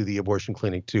somebody to the abortion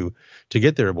clinic to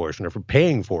get their abortion, or for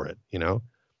paying for it.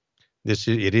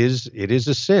 It is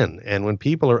a sin, and when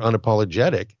people are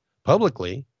unapologetic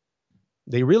publicly,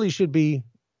 they really should be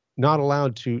not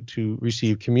allowed to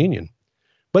receive communion.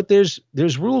 But there's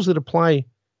rules that apply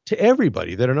to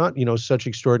everybody that are not, such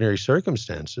extraordinary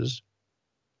circumstances.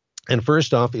 And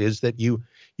first off is that you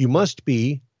must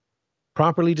be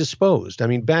properly disposed. I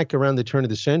mean, back around the turn of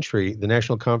the century, the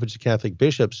National Conference of Catholic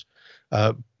Bishops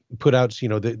put out,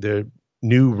 the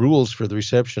new rules for the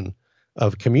reception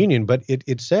of communion, but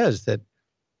it says that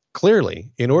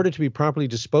clearly, in order to be properly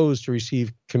disposed to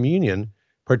receive communion,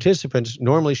 participants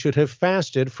normally should have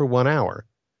fasted for 1 hour,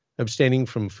 abstaining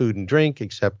from food and drink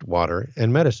except water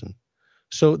and medicine.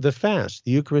 So the fast,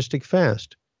 the Eucharistic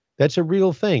fast, that's a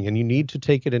real thing, and you need to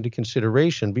take it into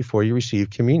consideration before you receive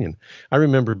communion. I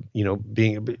remember,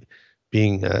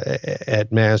 being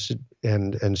at Mass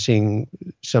and seeing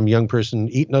some young person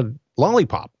eating a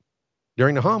lollipop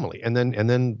during the homily, and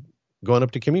then going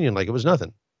up to communion like it was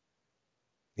nothing.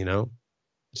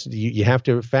 You have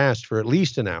to fast for at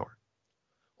least an hour.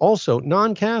 Also,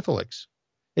 non-Catholics,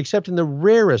 except in the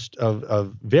rarest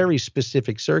of very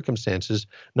specific circumstances,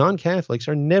 non-Catholics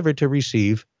are never to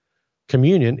receive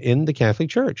communion in the Catholic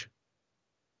Church,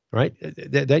 right?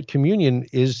 That communion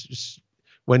is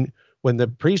when the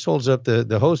priest holds up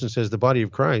the host and says the body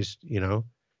of Christ, and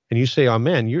you say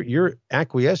amen, you're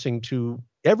acquiescing to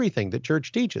everything that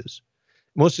church teaches,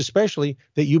 most especially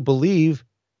that you believe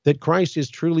that Christ is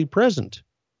truly present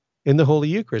in the Holy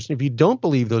Eucharist. And if you don't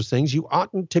believe those things, you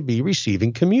oughtn't to be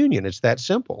receiving communion. It's that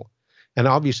simple. And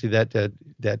obviously that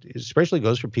especially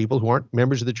goes for people who aren't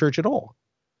members of the church at all.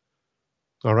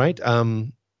 All right.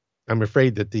 I'm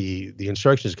afraid that the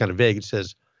instruction is kind of vague. It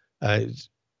says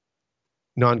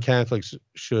non-Catholics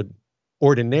should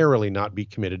ordinarily not be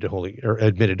committed to Holy or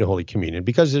admitted to Holy Communion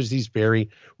because there's these very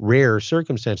rare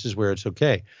circumstances where it's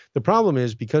okay. The problem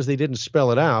is because they didn't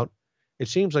spell it out, it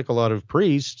seems like a lot of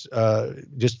priests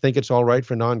just think it's all right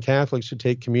for non-Catholics to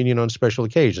take communion on special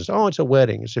occasions. Oh, it's a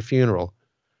wedding, it's a funeral,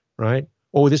 right?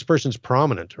 Oh, this person's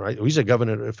prominent, right? Oh, he's a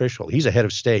government official, he's a head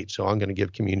of state, so I'm going to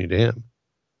give communion to him,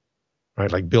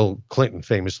 right? Like Bill Clinton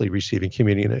famously receiving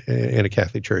communion in a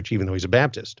Catholic church, even though he's a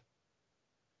Baptist.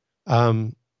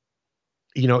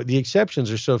 The exceptions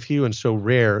are so few and so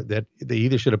rare that they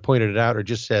either should have pointed it out or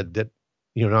just said that,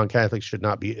 non-Catholics should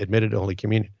not be admitted to Holy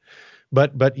Communion.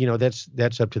 But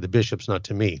that's up to the bishops, not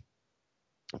to me.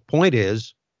 Point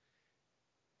is,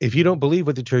 if you don't believe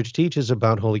what the church teaches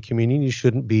about Holy Communion, you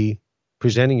shouldn't be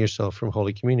presenting yourself from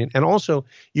Holy Communion. And also,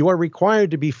 you are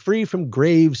required to be free from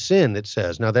grave sin, it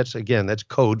says. Now, that's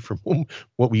code for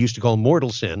what we used to call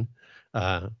mortal sin,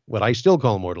 what I still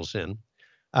call mortal sin.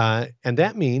 And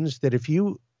that means that if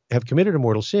you have committed a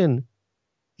mortal sin,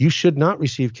 you should not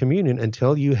receive communion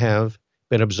until you have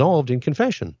been absolved in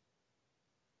confession.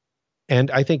 And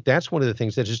I think that's one of the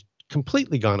things that has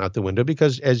completely gone out the window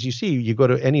because, as you see, you go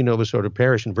to any Novus Ordo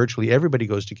parish and virtually everybody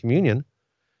goes to communion.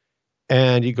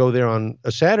 And you go there on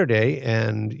a Saturday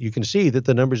and you can see that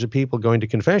the numbers of people going to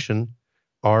confession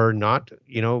are not,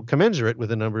 commensurate with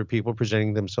the number of people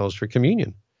presenting themselves for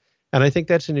communion. And I think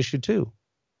that's an issue too.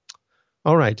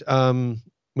 All right.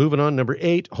 Moving on. Number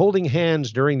 8, holding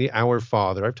hands during the Our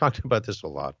Father. I've talked about this a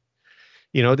lot.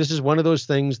 This is one of those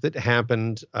things that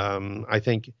happened, I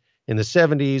think, in the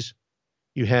 70s.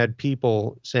 You had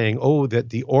people saying, that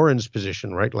the Orans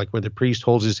position, right? Like when the priest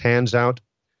holds his hands out,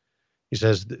 he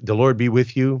says, the Lord be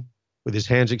with you, with his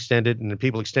hands extended, and the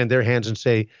people extend their hands and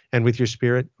say, and with your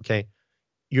spirit. Okay.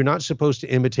 You're not supposed to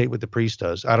imitate what the priest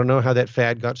does. I don't know how that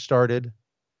fad got started,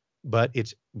 but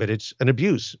it's an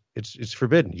abuse. It's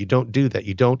forbidden. You don't do that.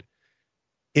 You don't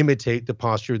imitate the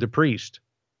posture of the priest.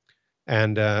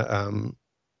 And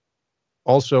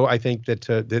also, I think that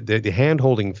the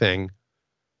hand-holding thing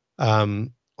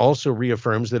also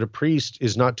reaffirms that a priest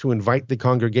is not to invite the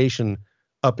congregation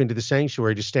up into the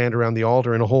sanctuary to stand around the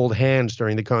altar and hold hands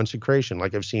during the consecration,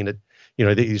 like I've seen it,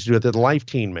 they used to do it at the Life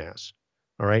Teen Mass.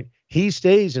 All right. He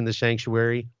stays in the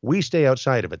sanctuary. We stay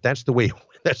outside of it. That's the way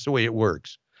it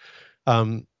works.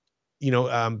 Back in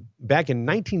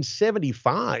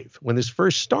 1975, when this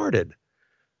first started,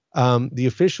 the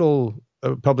official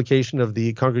publication of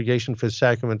the Congregation for the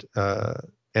Sacrament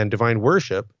and Divine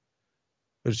Worship,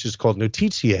 which is called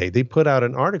Notitiae, they put out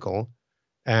an article,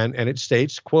 and it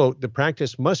states, quote, the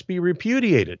practice must be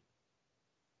repudiated.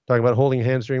 Talking about holding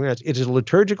hands during Mass. It is a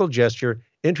liturgical gesture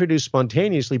introduced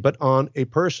spontaneously, but on a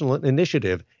personal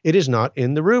initiative. It is not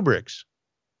in the rubrics.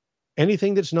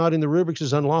 Anything that's not in the rubrics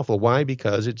is unlawful. Why?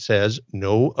 Because it says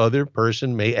no other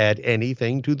person may add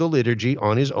anything to the liturgy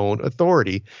on his own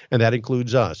authority, and that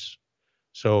includes us.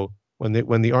 So when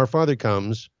the Our Father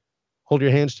comes, hold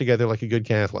your hands together like a good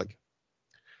Catholic.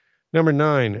 Number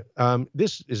 9,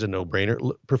 this is a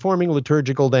no-brainer, performing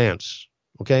liturgical dance,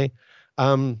 okay?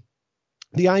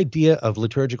 The idea of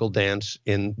liturgical dance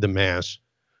in the Mass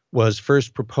was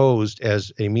first proposed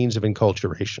as a means of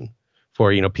enculturation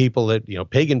for, people that,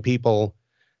 pagan people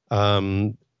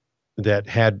that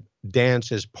had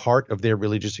dance as part of their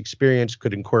religious experience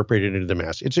could incorporate it into the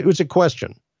mass. It was a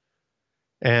question.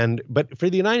 But for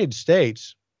the United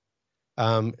States,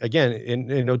 again, in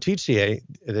Notitiae,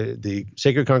 the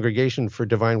Sacred Congregation for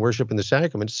Divine Worship in the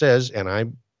Sacrament says, and I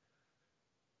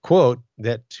quote,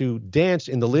 that to dance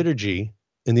in the liturgy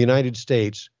in the United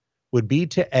States would be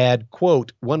to add,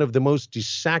 quote, one of the most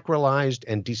desacralized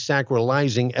and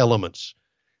desacralizing elements,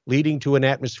 leading to an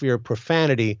atmosphere of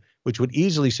profanity which would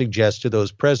easily suggest to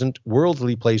those present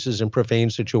worldly places and profane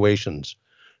situations.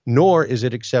 Nor is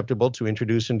it acceptable to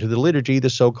introduce into the liturgy the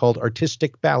so-called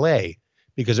artistic ballet,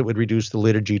 because it would reduce the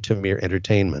liturgy to mere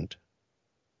entertainment.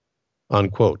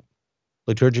 Unquote.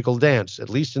 Liturgical dance, at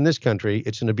least in this country,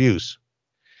 it's an abuse.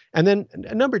 And then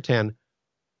number 10,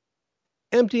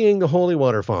 emptying the holy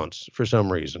water fonts for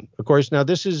some reason. Of course, now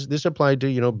this applied to,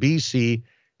 BC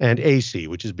and AC,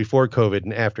 which is before COVID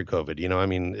and after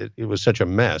COVID. It was such a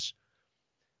mess.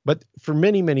 But for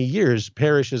many, many years,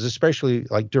 parishes, especially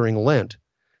like during Lent,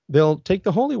 they'll take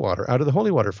the holy water out of the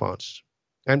holy water fonts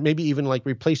and maybe even like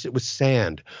replace it with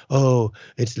sand. Oh,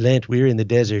 it's Lent. We're in the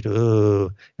desert.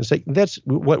 Oh, it's like, that's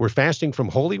what, we're fasting from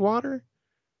holy water?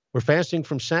 We're fasting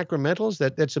from sacramentals?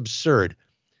 That's absurd.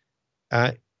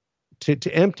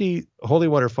 To empty holy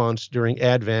water fonts during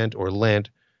Advent or Lent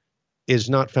is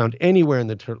not found anywhere in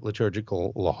the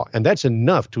liturgical law. And that's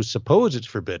enough to suppose it's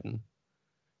forbidden.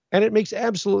 And it makes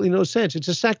absolutely no sense. It's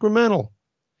a sacramental.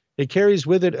 It carries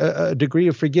with it a degree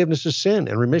of forgiveness of sin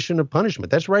and remission of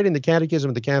punishment. That's right in the Catechism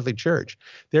of the Catholic Church.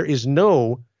 There is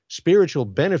no spiritual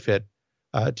benefit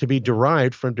to be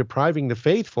derived from depriving the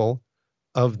faithful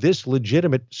of this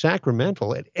legitimate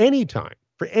sacramental at any time,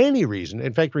 for any reason.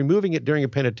 In fact, removing it during a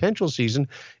penitential season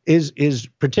is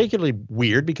particularly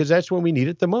weird because that's when we need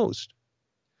it the most.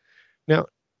 Now,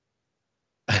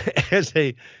 as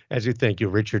you thank you,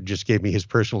 Richard just gave me his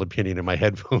personal opinion in my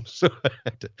headphones, so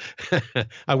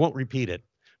I won't repeat it.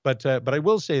 But I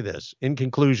will say this in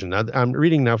conclusion. I'm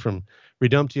reading now from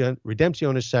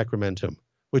Redemptionis Sacramentum,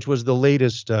 which was the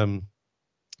latest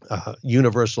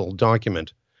universal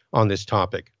document on this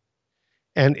topic.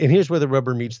 And here's where the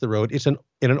rubber meets the road. It's in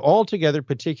an altogether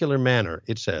particular manner.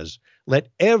 It says, let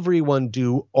everyone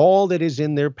do all that is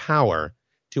in their power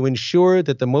to ensure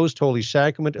that the most holy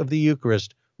sacrament of the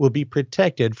Eucharist will be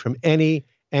protected from any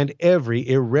and every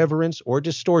irreverence or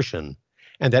distortion,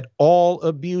 and that all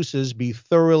abuses be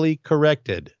thoroughly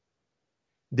corrected.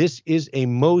 This is a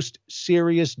most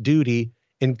serious duty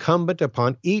incumbent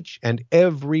upon each and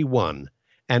every one,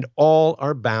 and all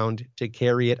are bound to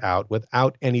carry it out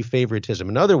without any favoritism.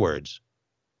 In other words,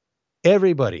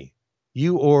 everybody,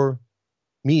 you or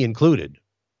me included,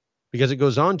 because it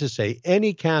goes on to say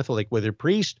any Catholic, whether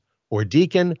priest or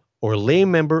deacon or lay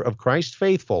member of Christ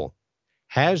faithful,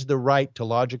 has the right to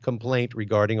lodge a complaint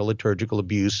regarding a liturgical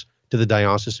abuse to the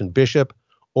diocesan bishop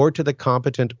or to the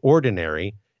competent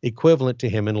ordinary equivalent to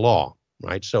him in law,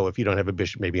 right? So if you don't have a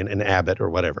bishop, maybe an abbot or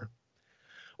whatever,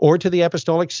 or to the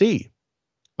apostolic see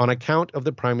on account of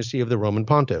the primacy of the Roman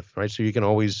pontiff, right? So you can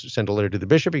always send a letter to the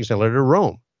bishop, you can send a letter to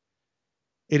Rome.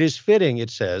 It is fitting,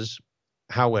 it says,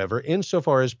 however,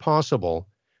 insofar as possible,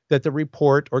 that the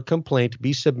report or complaint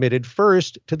be submitted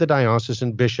first to the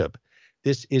diocesan bishop.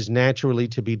 This is naturally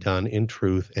to be done in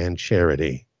truth and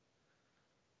charity.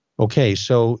 Okay,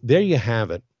 so there you have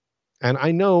it. And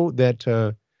I know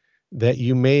that that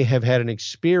you may have had an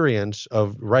experience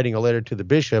of writing a letter to the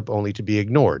bishop only to be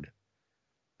ignored.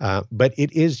 But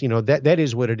it is, that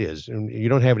is what it is. And you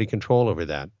don't have any control over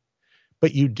that.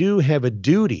 But you do have a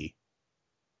duty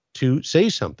to say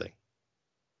something.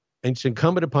 And it's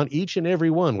incumbent upon each and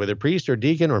every one, whether priest or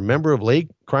deacon or member of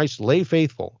Christ's lay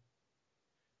faithful,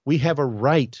 we have a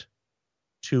right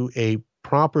to a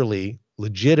properly,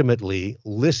 legitimately,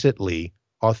 licitly,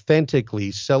 authentically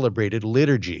celebrated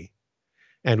liturgy.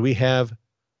 And we have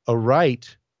a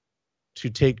right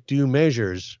to take due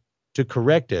measures to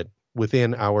correct it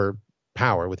within our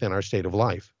power, within our state of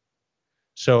life.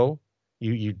 So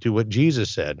you do what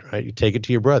Jesus said, right? You take it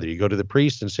to your brother. You go to the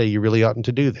priest and say, you really oughtn't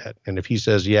to do that. And if he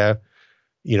says, yeah,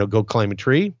 go climb a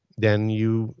tree, then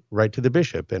you write to the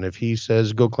bishop. And if he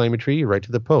says, go climb a tree, you write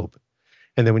to the Pope.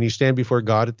 And then when you stand before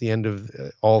God at the end of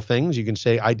all things, you can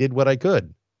say, I did what I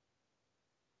could.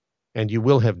 And you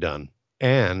will have done.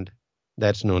 And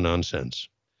that's no nonsense.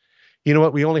 You know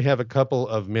what? We only have a couple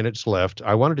of minutes left.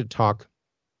 I wanted to talk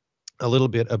a little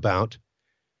bit about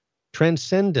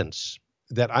transcendence.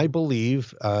 That I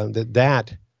believe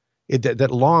that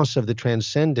loss of the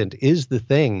transcendent is the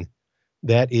thing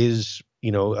that is,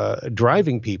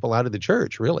 driving people out of the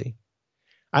church, really.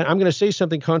 I'm going to say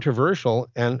something controversial,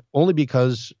 and only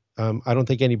because I don't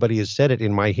think anybody has said it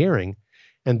in my hearing,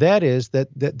 and that is that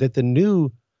the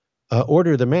new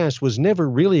order of the Mass was never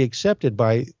really accepted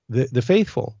by the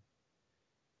faithful,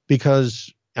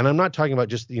 because, and I'm not talking about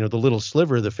just the little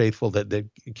sliver of the faithful that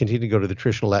continue to go to the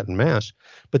traditional Latin Mass,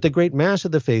 but the great mass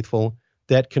of the faithful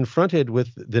that, confronted with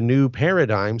the new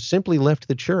paradigm, simply left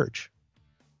the church.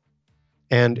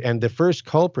 And the first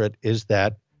culprit is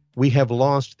that we have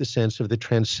lost the sense of the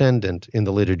transcendent in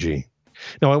the liturgy.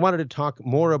 Now, I wanted to talk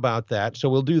more about that, so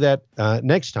we'll do that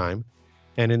next time.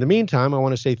 And in the meantime, I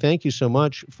want to say thank you so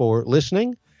much for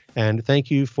listening, and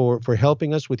thank you for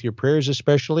helping us with your prayers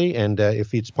especially. And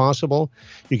if it's possible,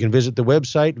 you can visit the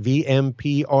website,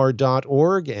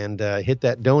 vmpr.org, and hit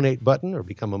that donate button or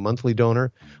become a monthly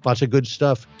donor. Lots of good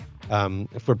stuff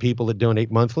for people that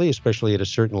donate monthly, especially at a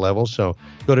certain level. So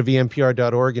go to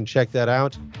vmpr.org and check that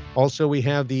out. Also, we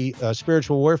have the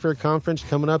Spiritual Warfare Conference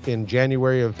coming up in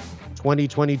January of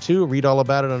 2022. Read all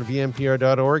about it on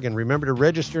vmpr.org, and remember to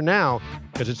register now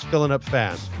because it's filling up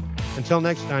fast. Until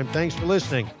next time, thanks for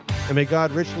listening, and may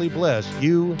God richly bless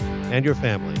you and your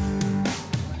family.